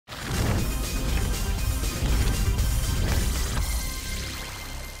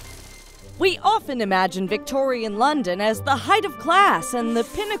We often imagine Victorian London as the height of class and the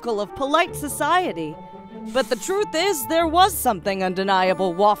pinnacle of polite society. But the truth is, there was something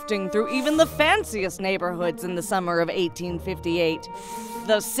undeniable wafting through even the fanciest neighborhoods in the summer of 1858.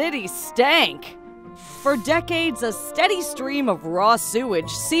 The city stank. For decades, a steady stream of raw sewage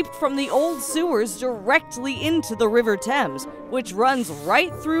seeped from the old sewers directly into the River Thames, which runs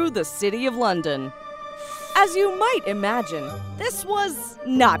right through the City of London. As you might imagine, this was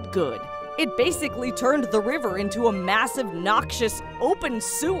not good. It basically turned the river into a massive, noxious, open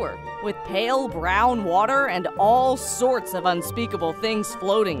sewer with pale brown water and all sorts of unspeakable things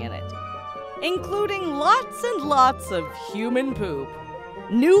floating in it, including lots and lots of human poop.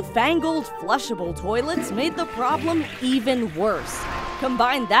 Newfangled flushable toilets made the problem even worse.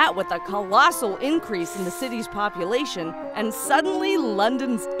 Combine that with a colossal increase in the city's population, and suddenly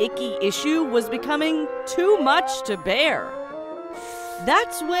London's icky issue was becoming too much to bear.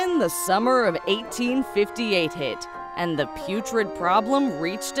 That's when the summer of 1858 hit, and the putrid problem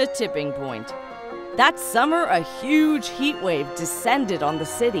reached a tipping point. That summer, a huge heat wave descended on the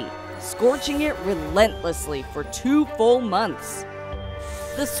city, scorching it relentlessly for 2 full months.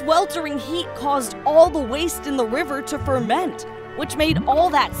 The sweltering heat caused all the waste in the river to ferment, which made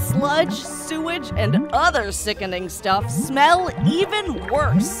all that sludge, sewage, and other sickening stuff smell even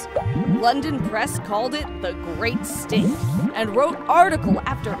worse. London press called it the Great Stink and wrote article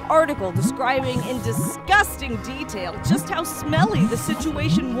after article describing in disgusting detail just how smelly the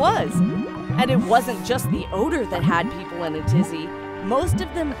situation was. And it wasn't just the odor that had people in a tizzy. Most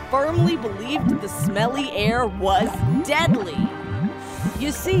of them firmly believed the smelly air was deadly.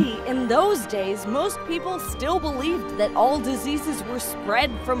 You see, in those days, most people still believed that all diseases were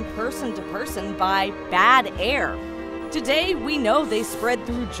spread from person to person by bad air. Today, we know they spread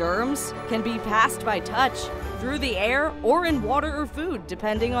through germs, can be passed by touch, through the air, or in water or food,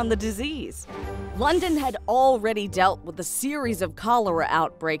 depending on the disease. London had already dealt with a series of cholera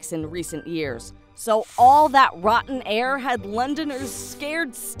outbreaks in recent years, so all that rotten air had Londoners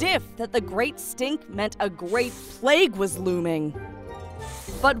scared stiff that the Great Stink meant a great plague was looming.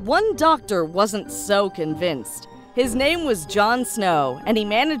 But one doctor wasn't so convinced. His name was John Snow, and he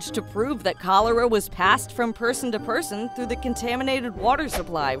managed to prove that cholera was passed from person to person through the contaminated water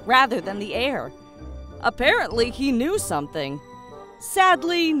supply rather than the air. Apparently, he knew something.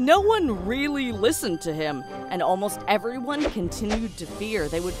 Sadly, no one really listened to him, and almost everyone continued to fear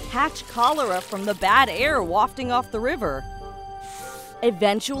they would catch cholera from the bad air wafting off the river.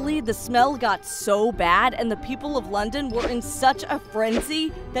 Eventually, the smell got so bad and the people of London were in such a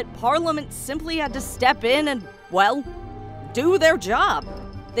frenzy that Parliament simply had to step in and, well, do their job.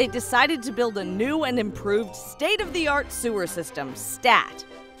 They decided to build a new and improved state-of-the-art sewer system, STAT.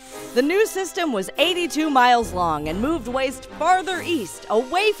 The new system was 82 miles long and moved waste farther east,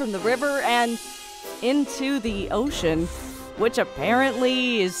 away from the river and into the ocean, which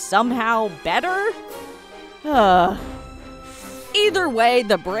apparently is somehow better? Either way,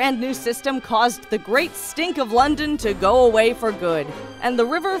 the brand new system caused the Great Stink of London to go away for good, and the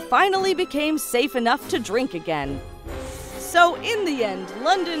river finally became safe enough to drink again. So in the end,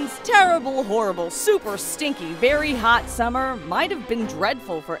 London's terrible, horrible, super stinky, very hot summer might have been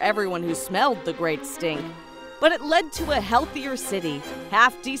dreadful for everyone who smelled the Great Stink. But it led to a healthier city,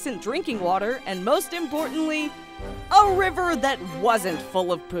 half-decent drinking water, and most importantly, a river that wasn't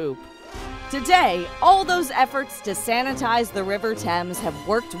full of poop. Today, all those efforts to sanitize the River Thames have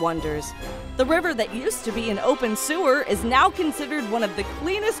worked wonders. The river that used to be an open sewer is now considered one of the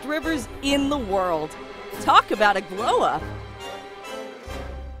cleanest rivers in the world. Talk about a glow-up!